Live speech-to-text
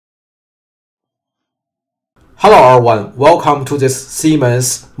Hello everyone, welcome to this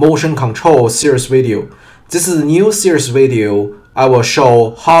Siemens motion control series video. This is a new series video. I will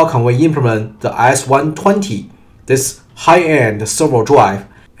show how can we implement the S120, this high-end servo drive.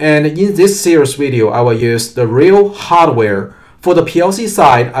 And in this series video, I will use the real hardware. For the PLC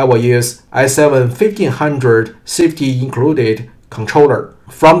side, I will use S7-1500 safety included controller.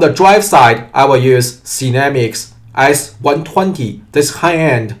 From the drive side, I will use SINAMICS S120, this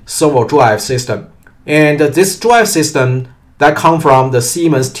high-end servo drive system. And this drive system that comes from the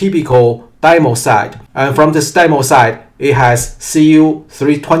Siemens typical demo side. And from this demo side, it has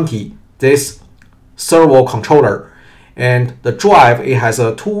CU320, this servo controller. And the drive, it has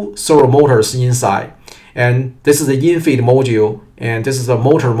two servo motors inside. And this is the in-feed module, and this is the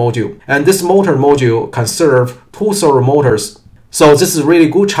motor module. And this motor module can serve two servo motors. So this is a really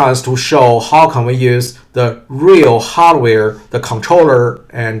good chance to show how can we use the real hardware, the controller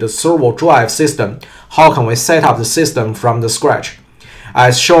and the servo drive system. How can we set up the system from the scratch?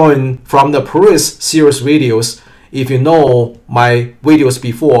 As shown from the previous series videos, if you know my videos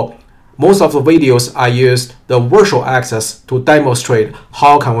before, most of the videos I used the virtual access to demonstrate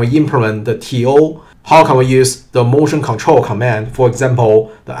how can we implement the TO, how can we use the motion control command, for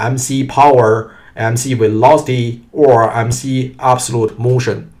example, the MC power, MC velocity, or MC absolute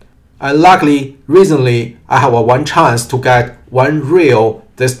motion. And luckily, recently, I have one chance to get one real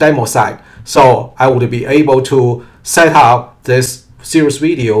this demo site. So I would be able to set up this series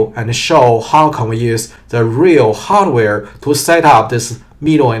video and show how can we use the real hardware to set up this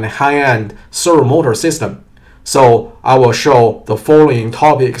middle and high-end servo motor system. So I will show the following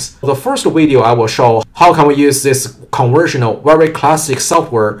topics. The first video I will show how can we use this conventional, very classic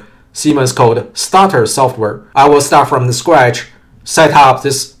software Siemens called Starter software. I will start from the scratch, set up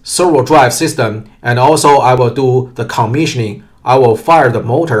this servo drive system, and also I will do the commissioning. I will fire the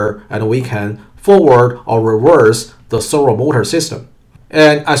motor and we can forward or reverse the servo motor system.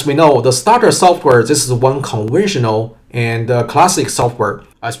 And as we know, the Starter software, this is one conventional and classic software.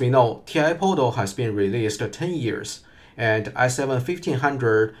 As we know, TI Portal has been released 10 years, and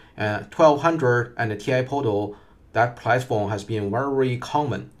S7-1500 and 1200 and the TI Portal, that platform has been very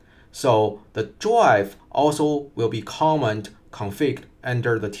common. So the drive also will be common configured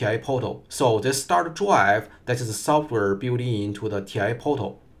under the TI Portal. So this start drive, that is the software built into the TI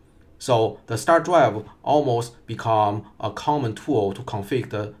Portal. So the start drive almost become a common tool to configure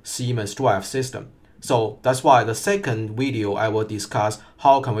the Siemens drive system. So that's why the second video I will discuss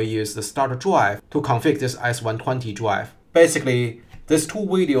how can we use the start drive to configure this S120 drive. Basically, these two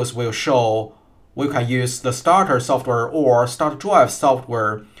videos will show we can use the starter software or start drive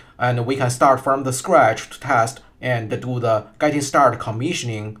software, and we can start from the scratch to test and do the getting started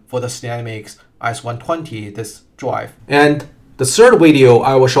commissioning for the SINAMICS S120, this drive. And the third video,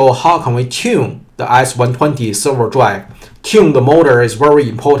 I will show how can we tune the S120 servo drive. Tune the motor is very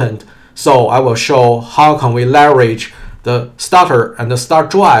important. So I will show how can we leverage the starter and the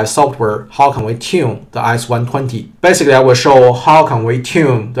start drive software, how can we tune the S120. Basically, I will show how can we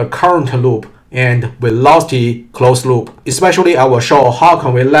tune the current loop and velocity closed loop. Especially, I will show how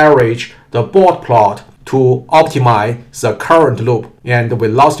can we leverage the board plot to optimize the current loop and the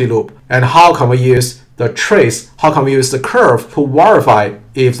velocity loop. And how can we use the trace, how can we use the curve to verify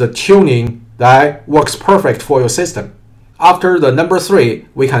if the tuning that works perfect for your system. After the number 3,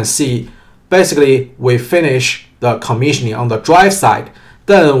 we can see basically we finish the commissioning on the drive side.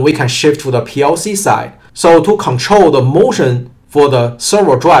 Then we can shift to the PLC side. So to control the motion for the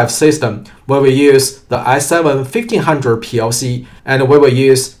servo drive system, we will use the S7-1500 PLC, and we will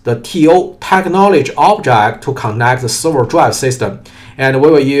use the TO technology object to connect the servo drive system. And we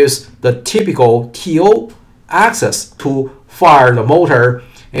will use the typical TO axis to fire the motor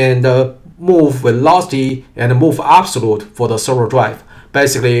and move velocity and move absolute for the servo drive.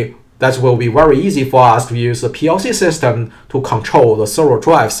 Basically, that will be very easy for us to use the PLC system to control the servo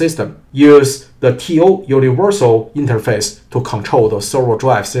drive system. Use the TO universal interface to control the servo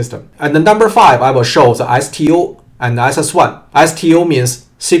drive system. And the number 5, I will show the STO and SS1. STO means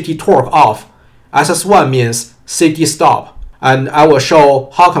safety torque off. SS1 means safety stop. And I will show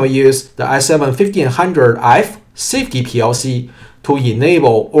how can we use the S7-1500F safety PLC to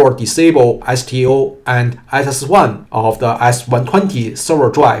enable or disable STO and SS1 of the S120 servo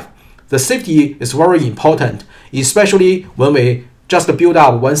drive. The safety is very important, especially when we just build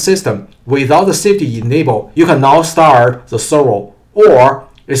up one system without the safety enabled. You can now start the servo, or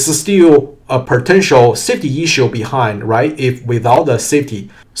it's still a potential safety issue behind, right? If without the safety.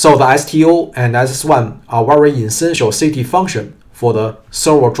 So the STO and SS1 are very essential safety function for the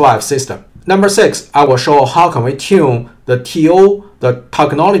servo drive system. Number 6, I will show how can we tune the TO, the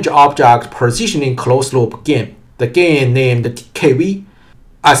Technology Object Positioning Closed Loop gain, the gain named KV.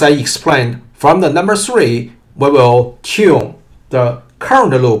 As I explained, from the number 3, we will tune the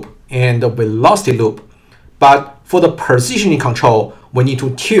current loop and the velocity loop. But for the positioning control, we need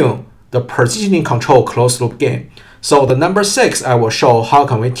to tune the positioning control closed loop gain. So the number 6, I will show how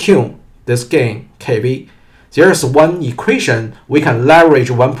can we tune this gain KV. There is one equation. We can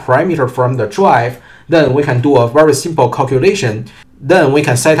leverage one parameter from the drive. Then we can do a very simple calculation. Then we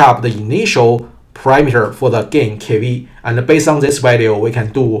can set up the initial parameter for the gain KV. And based on this value, we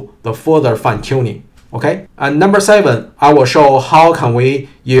can do the further fine tuning. Okay. And number 7, I will show how can we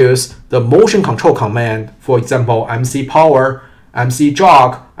use the motion control command. For example, MC power, MC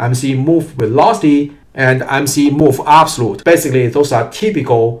jog, MC move velocity, and MC move absolute. Basically, those are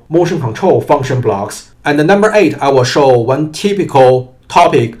typical motion control function blocks. And the number 8, I will show one typical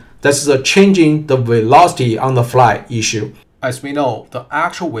topic, that's the changing the velocity on the fly issue. As we know, the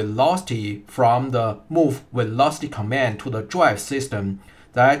actual velocity from the move velocity command to the drive system,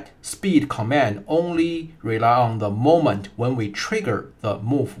 that speed command only rely on the moment when we trigger the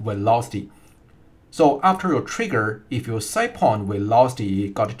move velocity. So after you trigger, if your set point velocity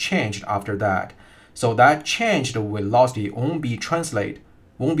got changed after that, so that changed velocity won't be transferred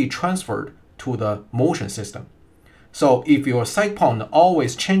to the motion system. So if your set point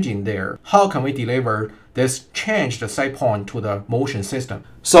always changing there, how can we deliver this changed set point to the motion system?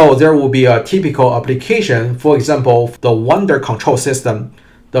 So there will be a typical application, for example, the Wonder control system.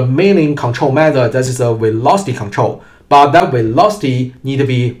 The main control method, that is a velocity control, but that velocity need to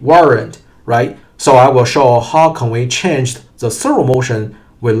be variant, right? So I will show how can we change the servo motion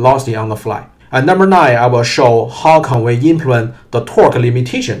velocity on the fly. And number 9, I will show how can we implement the torque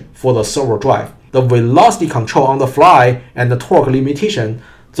limitation for the servo drive. The velocity control on the fly and the torque limitation,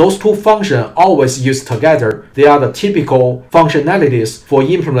 those two functions always used together. They are the typical functionalities for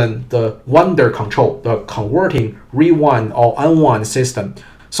implement the Wonder control, the converting rewind or unwind system.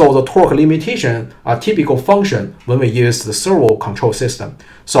 So the torque limitation are typical function when we use the servo control system.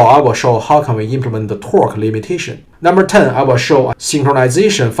 So I will show how can we implement the torque limitation. Number 10, I will show a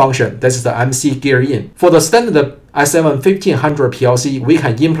synchronization function. This is the MC gear in. For the standard S7-1500 PLC, we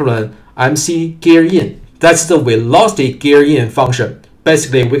can implement MC gear in. That's the velocity gear in function.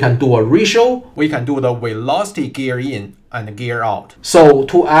 Basically, we can do a ratio. We can do the velocity gear in and gear out. So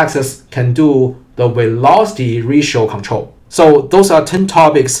two axes can do the velocity ratio control. So those are 10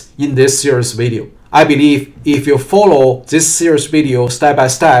 topics in this series video. I believe if you follow this series video step by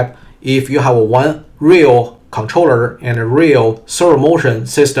step, if you have one real controller and a real servo motion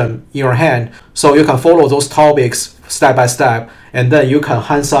system in your hand, so you can follow those topics step by step, and then you can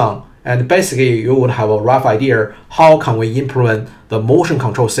hands-on, and basically you would have a rough idea how can we implement the motion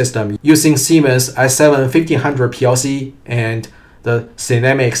control system using Siemens S7-1500 PLC and the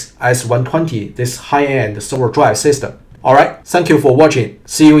SINAMICS S120, this high-end servo drive system. Alright, thank you for watching.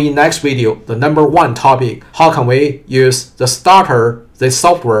 See you in next video. The number 1 topic, how can we use the starter, the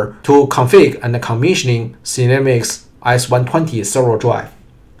software, to configure and commissioning SINAMICS S120 servo drive.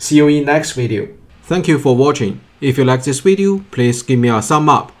 See you in next video. Thank you for watching. If you like this video, please give me a thumb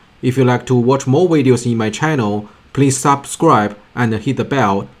up. If you like to watch more videos in my channel, please subscribe and hit the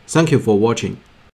bell. Thank you for watching.